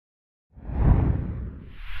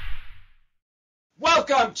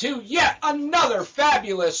Welcome to yet another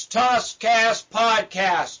fabulous Tosscast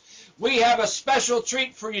podcast. We have a special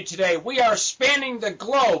treat for you today. We are spanning the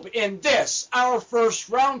globe in this, our first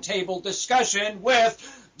roundtable discussion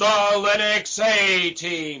with the Linux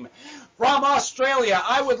A-Team. From Australia,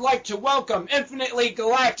 I would like to welcome Infinitely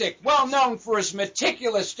Galactic, well known for his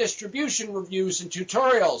meticulous distribution reviews and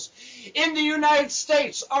tutorials. In the United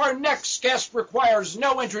States, our next guest requires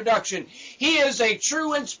no introduction. He is a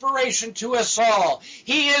true inspiration to us all.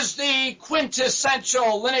 He is the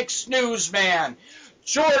quintessential Linux newsman,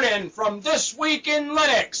 Jordan from This Week in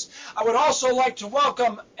Linux. I would also like to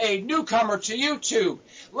welcome a newcomer to YouTube,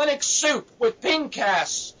 Linux Soup with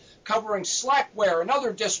Pingcasts, covering Slackware and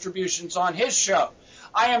other distributions on his show.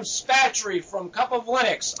 I am Spatry from Cup of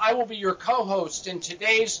Linux. I will be your co-host in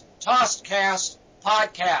today's Tosscast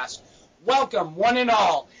podcast. Welcome, one and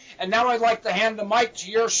all. And now I'd like to hand the mic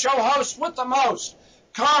to your show host with the most,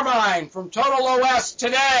 Carmine from Total OS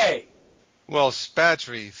Today. Well,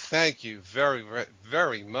 Spatry, thank you very,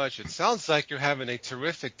 very much. It sounds like you're having a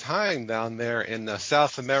terrific time down there in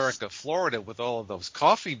South America, Florida, with all of those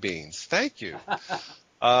coffee beans. Thank you.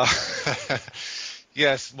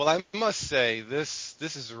 Yes, well, I must say this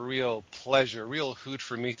is a real pleasure, real hoot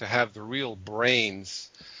for me to have the real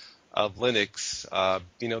brains of Linux,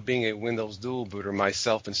 being a Windows dual booter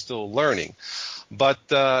myself and still learning.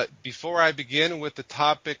 But before I begin with the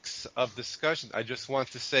topics of discussion, I just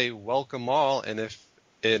want to say welcome all, and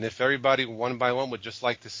if everybody one by one would just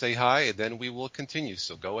like to say hi, then we will continue.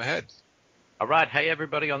 So go ahead. All right, hey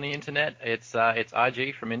everybody on the internet, it's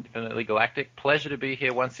IG from Infinitely Galactic. Pleasure to be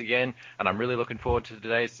here once again, and I'm really looking forward to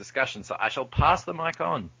today's discussion, so I shall pass the mic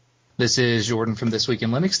on. This is Jordan from This Week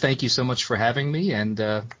in Linux. Thank you so much for having me, and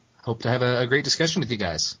hope to have a great discussion with you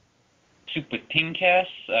guys. Soup with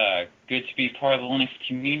Pingcasts, good to be part of the Linux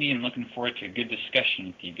community and looking forward to a good discussion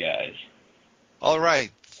with you guys. All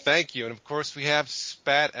right, thank you, and of course we have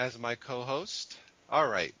Spat as my co-host. All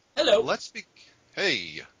right. Hello.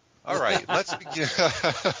 Hey. All right, let's begin.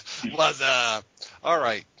 What's up? All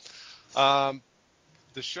right.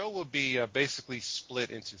 The show will be basically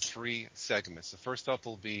split into three segments. The first up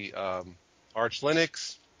will be Arch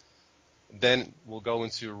Linux. Then we'll go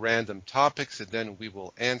into random topics, and then we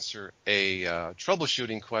will answer a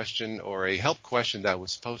troubleshooting question or a help question that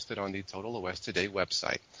was posted on the Total OS Today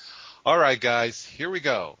website. All right, guys, here we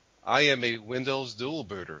go. I am a Windows dual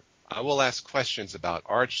booter. I will ask questions about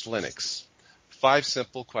Arch Linux. 5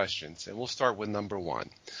 simple questions, and we'll start with number 1.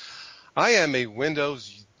 I am a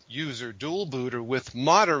Windows user dual booter with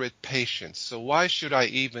moderate patience, so why should I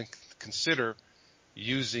even consider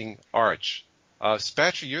using Arch?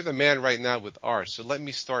 Spatry, you're the man right now with Arch, so let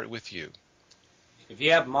me start with you. If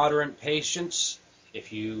you have moderate patience,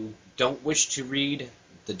 if you don't wish to read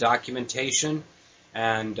the documentation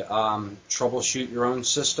and troubleshoot your own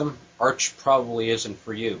system, Arch probably isn't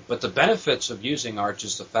for you. But the benefits of using Arch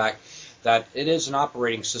is the fact that it is an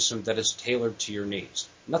operating system that is tailored to your needs.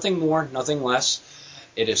 Nothing more, nothing less.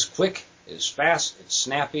 It is quick, it is fast, it's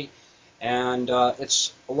snappy, and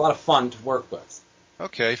it's a lot of fun to work with.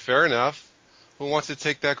 Okay, fair enough. Who wants to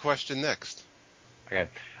take that question next? Okay.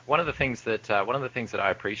 One of the things that I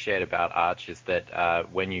appreciate about Arch is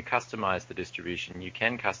that when you customize the distribution, you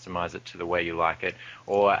can customize it to the way you like it,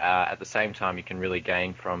 or at the same time you can really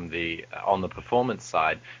gain from on the performance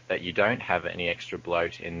side that you don't have any extra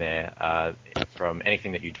bloat in there from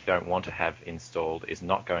anything that you don't want to have installed is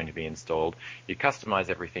not going to be installed. You customize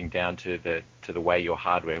everything down to the way your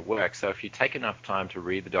hardware works. So if you take enough time to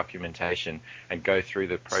read the documentation and go through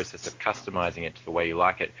the process of customizing it to the way you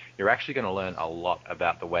like it, you're actually going to learn a lot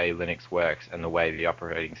about the way Linux works and the way the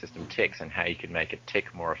operating system ticks and how you can make it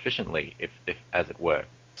tick more efficiently if as it were.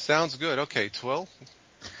 Sounds good. Okay, Twill?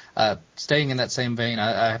 Staying in that same vein,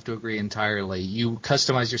 I have to agree entirely. You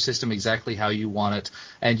customize your system exactly how you want it,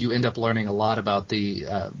 and you end up learning a lot about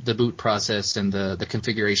the boot process and the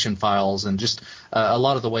configuration files and just a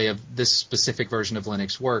lot of the way of this specific version of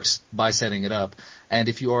Linux works by setting it up. And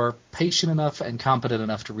if you are patient enough and competent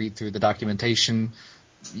enough to read through the documentation,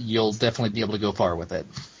 you'll definitely be able to go far with it.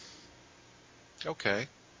 Okay.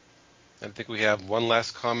 I think we have one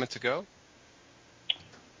last comment to go.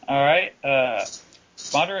 All right.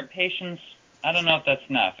 Moderate patience, I don't know if that's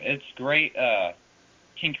enough. It's great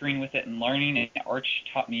tinkering with it and learning. And Arch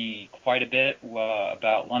taught me quite a bit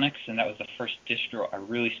about Linux, and that was the first distro I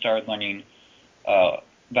really started learning about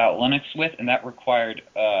Linux with, and that required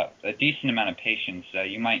a decent amount of patience.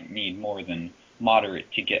 You might need more than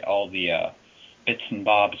moderate to get all the bits and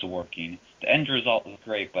bobs working. The end result is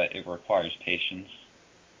great, but it requires patience.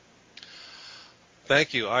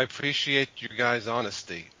 Thank you. I appreciate your guys'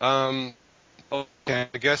 honesty. Okay,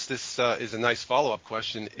 I guess this is a nice follow-up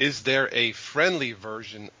question. Is there a friendly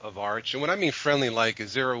version of Arch? And when I mean friendly, like,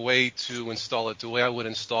 is there a way to install it the way I would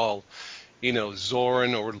install,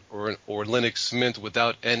 Zorin or Linux Mint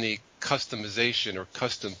without any customization or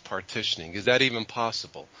custom partitioning? Is that even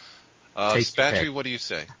possible? Take your Spatry, pick. what do you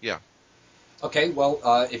say? Yeah. Okay, well,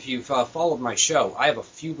 if you've followed my show, I have a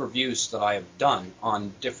few reviews that I have done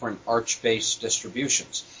on different Arch-based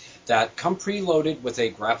distributions that come preloaded with a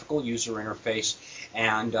graphical user interface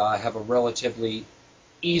and have a relatively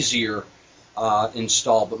easier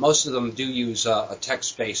install, but most of them do use a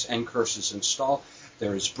text-based ncurses install.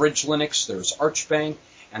 There's Bridge Linux, there's Archbang,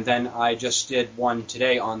 and then I just did one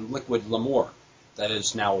today on Liquid L'Amour that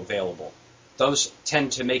is now available. Those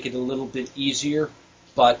tend to make it a little bit easier,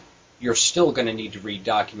 but you're still going to need to read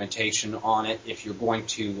documentation on it if you're going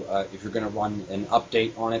to run an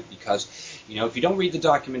update on it, because if you don't read the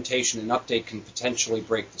documentation, an update can potentially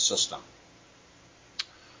break the system.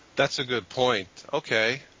 That's a good point.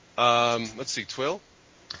 Okay. Let's see, Twill?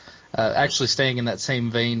 Actually, staying in that same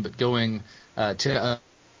vein, but going to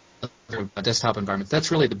other desktop environments.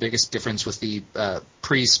 That's really the biggest difference with the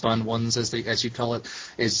pre-spun ones, as you call it,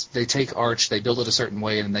 is they take Arch, they build it a certain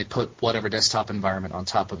way, and they put whatever desktop environment on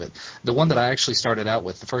top of it. The one that I actually started out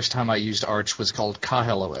with, the first time I used Arch, was called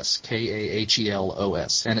KahelOS,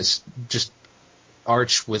 K-A-H-E-L-O-S, and it's just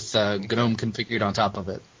Arch with GNOME configured on top of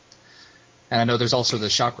it. And I know there's also the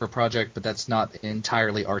Chakra project, but that's not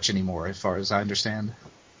entirely Arch anymore, as far as I understand.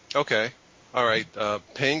 Okay. All right.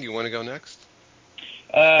 Ping, you want to go next?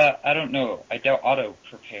 I don't know. I doubt auto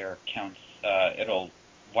prepare counts. It'll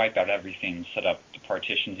wipe out everything, set up the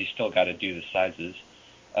partitions. You still got to do the sizes.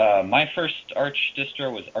 My first Arch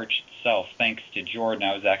distro was Arch itself. Thanks to Jordan,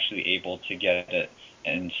 I was actually able to get it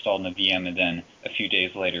installed in the VM, and then a few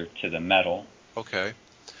days later to the Metal. Okay.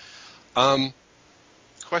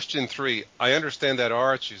 Question 3. I understand that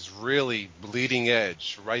Arch is really bleeding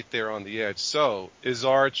edge, right there on the edge. So, is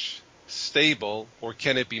Arch stable, or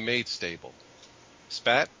can it be made stable?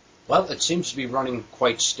 Spat? Well, it seems to be running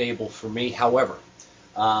quite stable for me. However,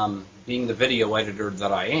 being the video editor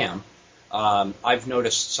that I am, I've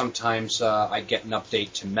noticed sometimes I get an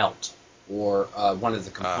update to melt, or one of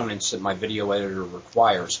the components that my video editor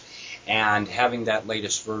requires. And having that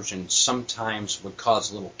latest version sometimes would cause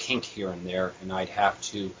a little kink here and there, and I'd have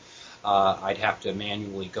to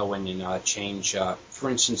manually go in and change. For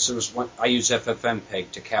instance, there was one I use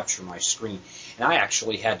FFmpeg to capture my screen, and I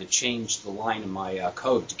actually had to change the line in my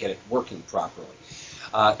code to get it working properly.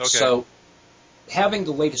 Okay. So having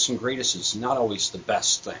the latest and greatest is not always the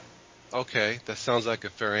best thing. Okay, that sounds like a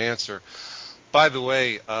fair answer. By the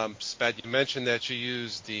way, Spat, you mentioned that you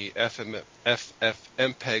use the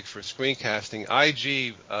FFmpeg for screencasting.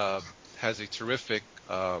 IG has a terrific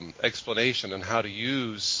explanation on how to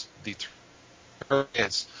use the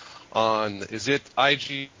terms on, is it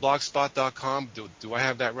igblogspot.com? Do I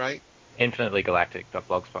have that right?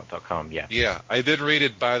 Infinitelygalactic.blogspot.com, yeah. Yeah, I did read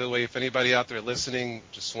it, by the way. If anybody out there listening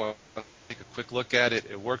just want to take a quick look at it,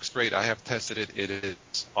 it works great. I have tested it. It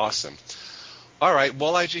is awesome. All right,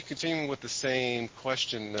 well, IG, continuing with the same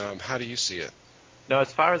question, how do you see it? No,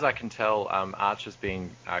 as far as I can tell, Arch has been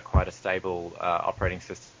quite a stable operating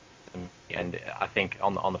system, and I think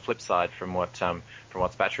on the flip side, from what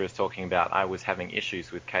Spatry was talking about, I was having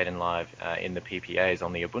issues with Kdenlive in the PPAs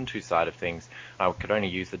on the Ubuntu side of things. I could only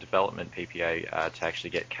use the development PPA to actually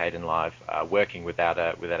get Kdenlive working without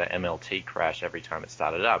a MLT crash every time it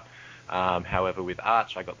started up. However, with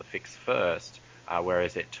Arch, I got the fix first.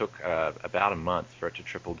 Whereas it took about a month for it to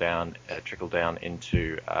trickle down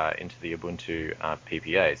into the Ubuntu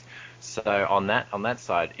PPAs. So on that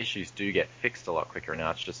side, issues do get fixed a lot quicker in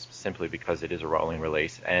Arch, just simply because it is a rolling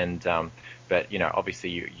release. And but obviously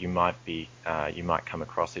you might come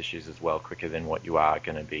across issues as well quicker than what you are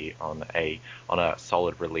going to be on a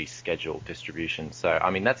solid release schedule distribution. So I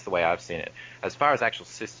mean, that's the way I've seen it. As far as actual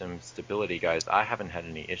system stability goes, I haven't had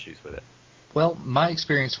any issues with it. Well, my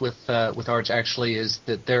experience with Arch actually is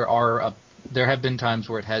that there have been times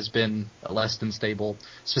where it has been less than stable,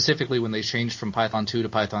 specifically when they changed from Python 2 to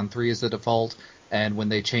Python 3 as the default, and when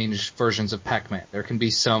they change versions of Pacman. There can be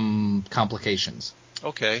some complications.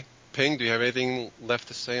 Okay. Ping, do you have anything left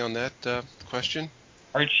to say on that question?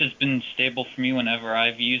 Arch has been stable for me whenever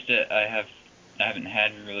I've used it. I haven't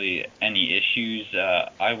had really any issues.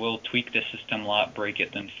 I will tweak the system a lot, break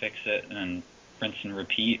it, then fix it, and rinse and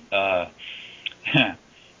repeat.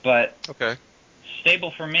 But okay. Stable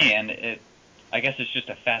for me, and I guess it's just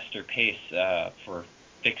a faster pace for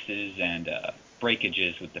fixes and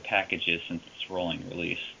breakages with the packages since it's rolling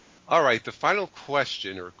release. All right, the final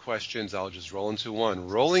question, or questions, I'll just roll into one.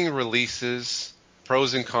 Rolling releases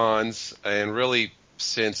pros and cons, and really,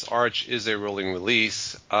 since Arch is a rolling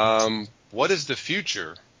release, what is the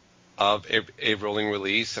future of a rolling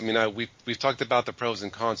release? I mean, we've talked about the pros and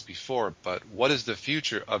cons before, but what is the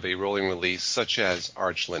future of a rolling release such as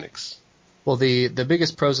Arch Linux? Well, the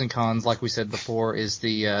biggest pros and cons, like we said before, is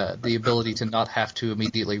the ability to not have to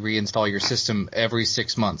immediately reinstall your system every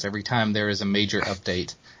 6 months, every time there is a major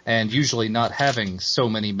update, and usually not having so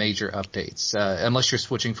many major updates. Unless you're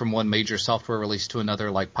switching from one major software release to another,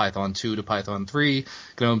 like Python 2 to Python 3,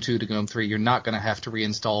 GNOME 2 to GNOME 3, you're not going to have to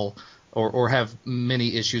reinstall or have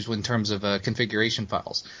many issues in terms of configuration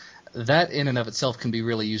files. That in and of itself can be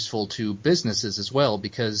really useful to businesses as well,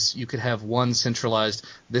 because you could have one centralized,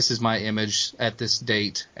 this is my image at this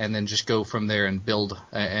date, and then just go from there and build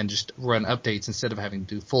and just run updates instead of having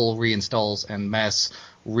to do full reinstalls and mass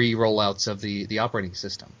re-rollouts of the operating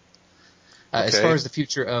system. Okay. As far as the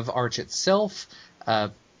future of Arch itself,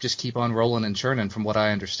 just keep on rolling and churning from what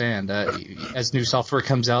I understand. As new software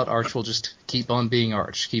comes out, Arch will just keep on being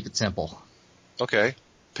Arch. Keep it simple. Okay.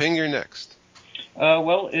 Ping, you're next.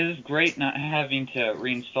 Well, it is great not having to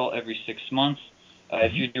reinstall every 6 months.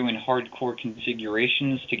 If you're doing hardcore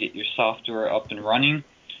configurations to get your software up and running,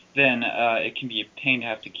 then it can be a pain to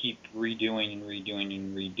have to keep redoing and redoing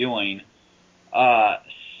and redoing.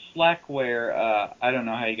 Slackware, I don't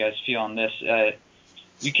know how you guys feel on this.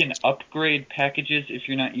 You can upgrade packages if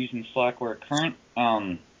you're not using Slackware current.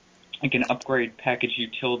 You can upgrade package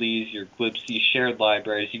utilities, your glibc shared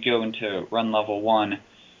libraries. You go into run level 1,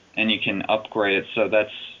 and you can upgrade it. So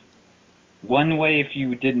that's one way if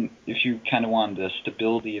you kind of wanted the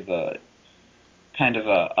stability of a kind of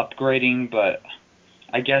a upgrading, but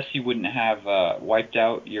I guess you wouldn't have wiped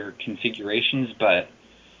out your configurations, but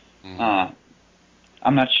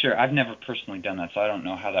I'm not sure. I've never personally done that, so I don't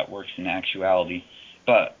know how that works in actuality.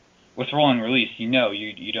 But with rolling release, you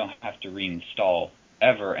don't have to reinstall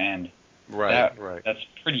ever, and that's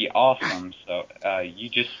pretty awesome. So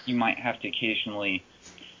you might have to occasionally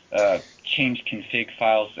change config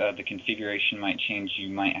files. The configuration might change. You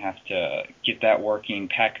might have to get that working.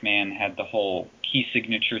 Pac-Man had the whole key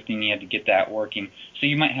signature thing. You had to get that working. So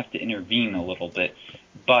you might have to intervene a little bit.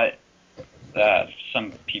 But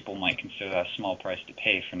some people might consider that a small price to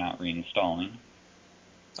pay for not reinstalling.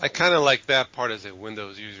 I kind of like that part as a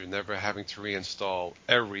Windows user, never having to reinstall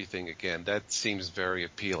everything again. That seems very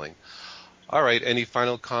appealing. All right, any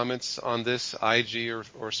final comments on this, IG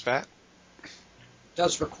or Spat?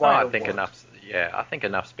 Does require I think work.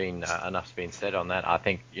 enough's been said on that. I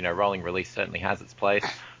think rolling release certainly has its place.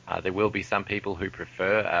 There will be some people who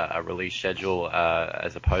prefer a release schedule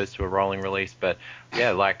as opposed to a rolling release, but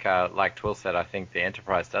yeah, like Twill said, I think the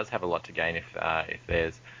enterprise does have a lot to gain if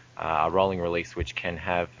there's a rolling release which can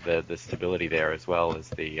have the stability there as well as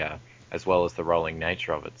the rolling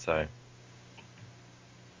nature of it. So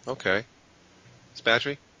okay,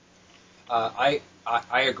 Spatry? I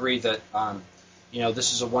agree that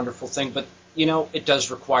this is a wonderful thing, but it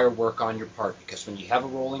does require work on your part, because when you have a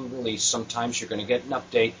rolling release, sometimes you're going to get an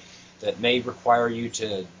update that may require you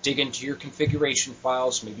to dig into your configuration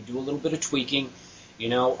files, maybe do a little bit of tweaking. You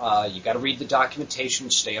got to read the documentation,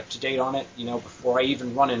 stay up to date on it. Before I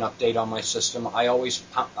even run an update on my system, I always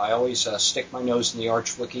stick my nose in the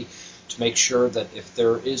Arch Wiki to make sure that if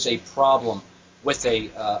there is a problem with a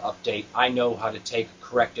update, I know how to take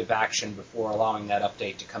corrective action before allowing that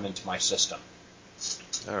update to come into my system.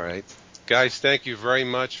 All right. Guys, thank you very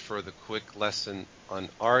much for the quick lesson on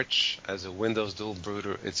Arch. As a Windows dual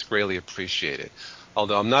booter, it's greatly appreciated.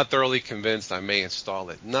 Although I'm not thoroughly convinced, I may install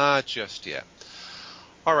it. Not just yet.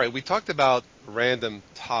 All right, we talked about random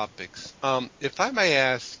topics. If I may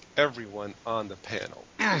ask everyone on the panel,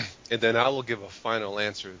 and then I will give a final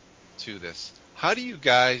answer to this. How do you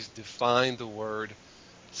guys define the word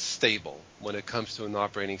stable when it comes to an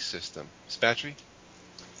operating system? Spatry?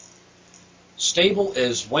 Stable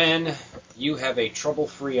is when you have a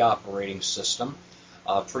trouble-free operating system.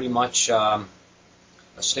 Pretty much a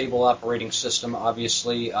stable operating system,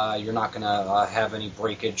 obviously, you're not going to have any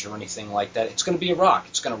breakage or anything like that. It's going to be a rock.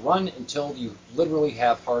 It's going to run until you literally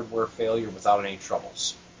have hardware failure without any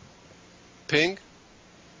troubles. Ping?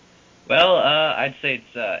 Well, I'd say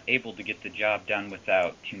it's able to get the job done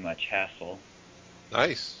without too much hassle.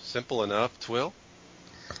 Nice. Simple enough. Twill?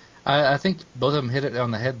 I think both of them hit it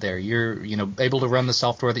on the head there. You're able to run the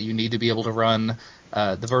software that you need to be able to run,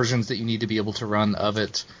 the versions that you need to be able to run of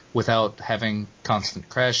it without having constant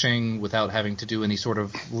crashing, without having to do any sort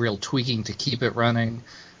of real tweaking to keep it running.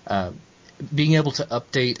 Being able to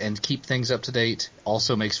update and keep things up to date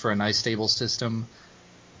also makes for a nice stable system.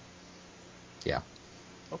 Yeah.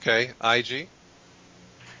 Okay. IG?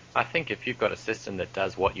 I think if you've got a system that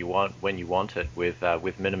does what you want when you want it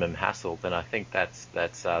with minimum hassle, then I think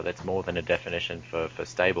that's more than a definition for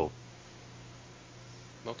stable.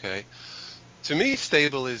 Okay. To me,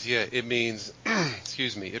 stable is, it means,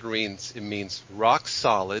 excuse me, it means rock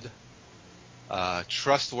solid,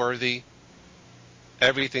 trustworthy,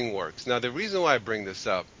 everything works. Now, the reason why I bring this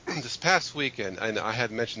up, this past weekend, and I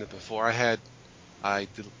had mentioned it before, I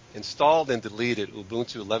installed and deleted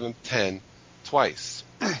Ubuntu 11.10 twice.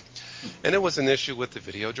 And it was an issue with the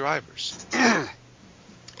video drivers.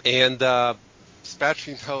 And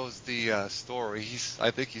Spatry knows the story.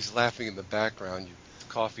 I think he's laughing in the background, you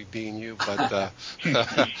coffee bean you, but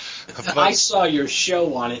I saw your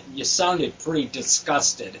show on it. You sounded pretty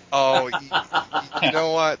disgusted. Oh, you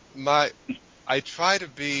know what? I try to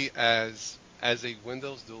be as a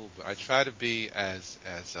Windows dual, but I try to be as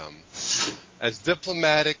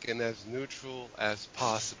diplomatic and as neutral as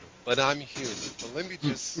possible. But I'm human. But let me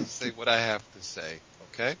just say what I have to say,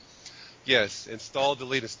 okay? Yes, install,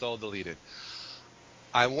 delete, install, deleted.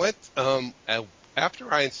 I went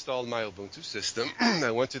after I installed my Ubuntu system,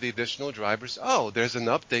 I went to the additional drivers. Oh, there's an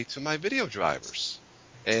update to my video drivers.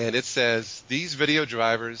 And it says these video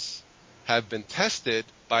drivers have been tested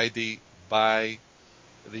by the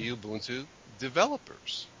Ubuntu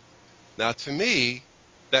developers. Now, to me,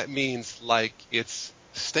 that means like it's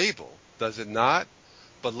stable, does it not?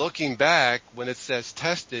 But looking back, when it says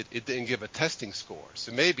tested, it didn't give a testing score.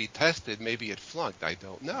 So maybe tested, maybe it flunked. I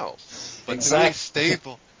don't know. But exactly. To me,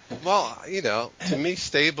 stable. Well, to me,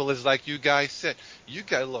 stable is like you guys said. You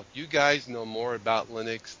guys know more about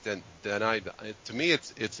Linux than I do. To me,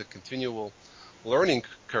 it's a continual learning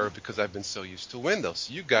curve because I've been so used to Windows.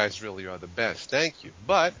 You guys really are the best. Thank you.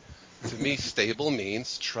 But to me, stable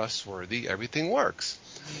means trustworthy. Everything works.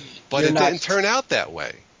 But it didn't turn out that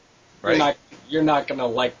way. Right? You're not going to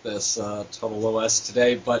like this, Total OS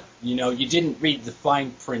today, but, you didn't read the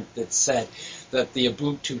fine print that said that the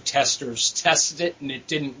Ubuntu testers tested it and it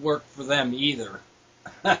didn't work for them either.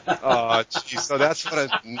 Oh, geez. So that's what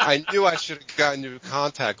I knew I should have gotten new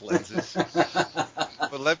contact lenses.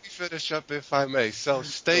 But let me finish up if I may. So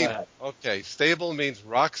stable. Okay, stable means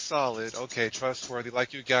rock solid. Okay, trustworthy,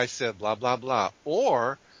 like you guys said, blah, blah, blah.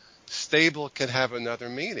 Or stable can have another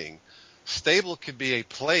meaning. Stable could be a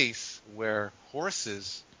place where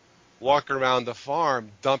horses walk around the farm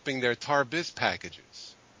dumping their tar biz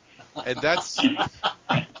packages. And that's, and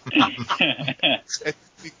to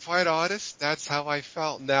be quite honest, that's how I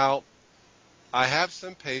felt. Now, I have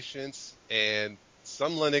some patience, and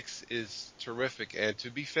some Linux is terrific. And to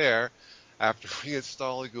be fair, after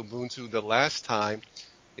reinstalling Ubuntu the last time,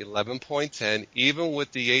 11.10, even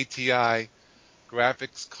with the ATI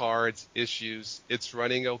graphics cards issues, it's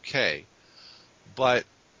running okay. But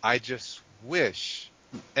I just wish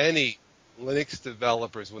any Linux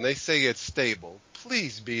developers, when they say it's stable,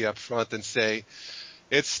 please be upfront and say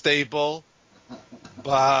it's stable,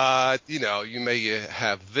 but, you may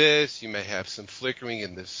have this, you may have some flickering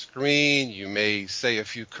in the screen, you may say a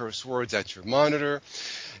few curse words at your monitor.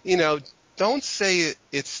 Don't say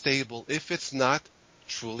it's stable if it's not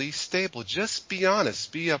truly stable. Just be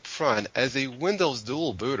honest, be upfront. As a Windows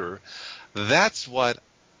dual booter, that's what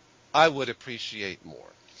I would appreciate more.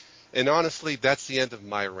 And honestly, that's the end of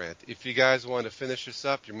my rant. If you guys want to finish this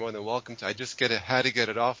up, you're more than welcome to. I just had to get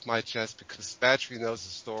it off my chest because Spatry knows the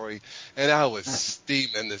story, and I was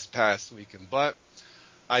steaming this past weekend. But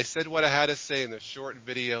I said what I had to say in the short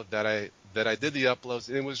video that I did the uploads,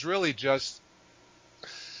 and it was really just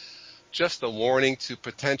a warning to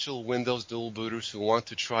potential Windows dual booters who want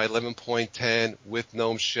to try 11.10 with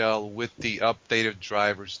GNOME Shell, with the updated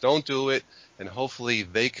drivers. Don't do it, and hopefully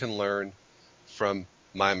they can learn from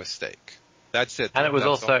my mistake. That's it. And it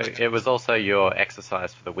was also your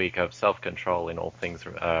exercise for the week of self-control in all things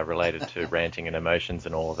related to ranting and emotions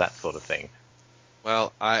and all of that sort of thing.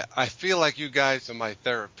 Well, I feel like you guys are my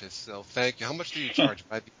therapist, so thank you. How much do you charge,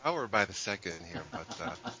 by the hour or by the second here?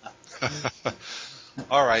 But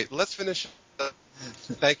all right, let's finish.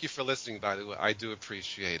 Thank you for listening, by the way. I do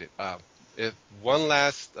appreciate it.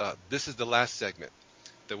 This is the last segment.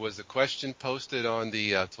 There was a question posted on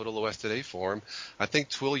the Total OS Today forum. I think,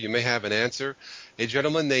 Twill, you may have an answer. A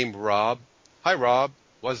gentleman named Rob. Hi, Rob.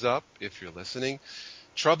 What's up, if you're listening?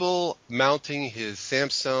 Trouble mounting his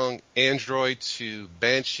Samsung Android to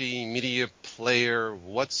BANSHEE media player.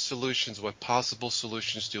 What possible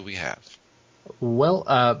solutions do we have?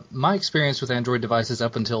 Well, my experience with Android devices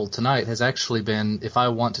up until tonight has actually been, if I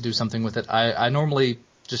want to do something with it, I normally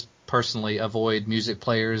just personally avoid music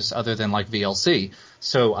players other than like VLC.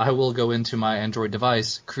 So I will go into my Android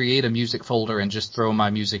device, create a music folder, and just throw my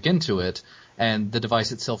music into it, and the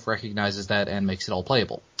device itself recognizes that and makes it all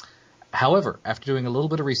playable. However, after doing a little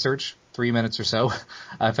bit of research, 3 minutes or so,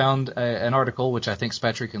 I found an article which I think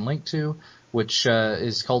Spatry can link to, which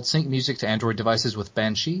is called Sync Music to Android Devices with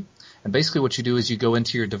BANSHEE. And basically what you do is you go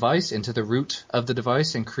into your device, into the root of the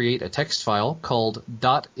device, and create a text file called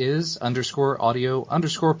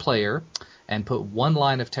 .is_audio_player, and put one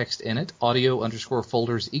line of text in it,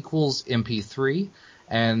 audio_folders equals MP3,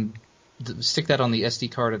 and stick that on the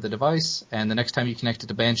SD card of the device, and the next time you connect it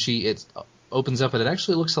to BANSHEE, it opens up, and it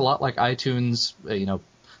actually looks a lot like iTunes,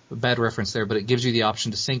 bad reference there, but it gives you the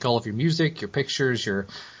option to sync all of your music, your pictures,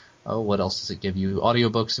 what else does it give you?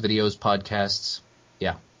 Audiobooks, videos, podcasts.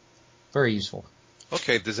 Yeah, very useful.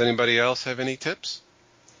 Okay, does anybody else have any tips?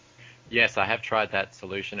 Yes, I have tried that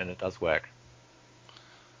solution and it does work.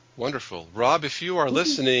 Wonderful. Rob, if you are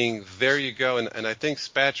listening, there you go. And I think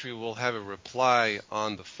Spatry will have a reply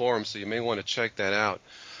on the forum, so you may want to check that out.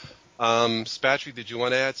 Spatry, did you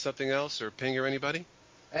want to add something else, or Ping or anybody?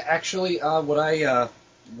 Actually, what I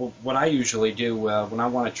usually do when I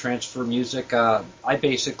want to transfer music, I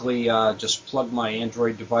basically just plug my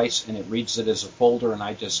Android device and it reads it as a folder, and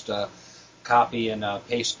I just copy and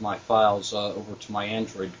paste my files over to my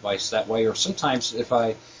Android device that way. Or sometimes if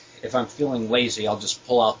I'm feeling lazy, I'll just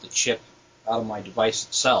pull out the chip out of my device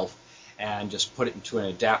itself and just put it into an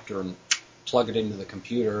adapter and plug it into the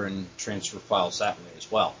computer and transfer files that way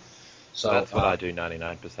as well. So that's what I do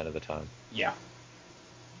 99% of the time. Yeah.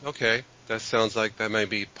 Okay, that sounds like that may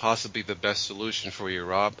be possibly the best solution for you,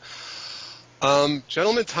 Rob.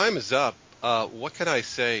 Gentlemen, time is up. What can I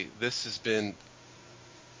say? This has been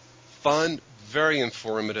fun, very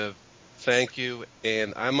informative. Thank you.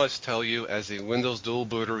 And I must tell you, as a Windows dual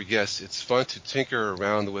booter, yes, it's fun to tinker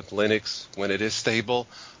around with Linux when it is stable.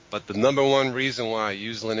 But the number one reason why I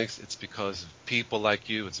use Linux, it's because of people like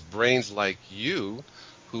you. It's brains like you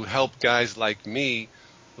who help guys like me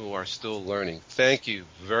who are still learning. Thank you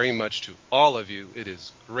very much to all of you. It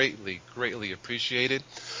is greatly, greatly appreciated.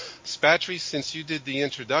 Spatry, since you did the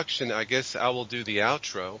introduction, I guess I will do the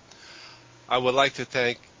outro. I would like to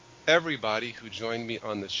thank everybody who joined me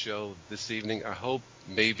on the show this evening. I hope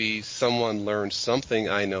maybe someone learned something.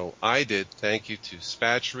 I know I did. Thank you to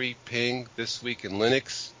Spatry, Ping, This Week in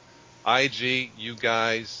Linux, IG. You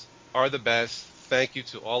guys are the best. Thank you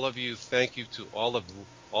to all of you. Thank you to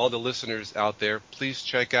all the listeners out there. Please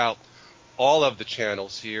check out all of the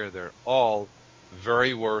channels here. They're all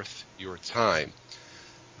very worth your time.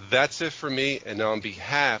 That's it for me, and on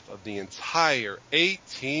behalf of the entire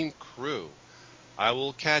A-Team crew, I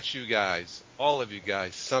will catch you guys, all of you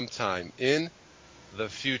guys, sometime in the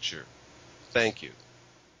future. Thank you.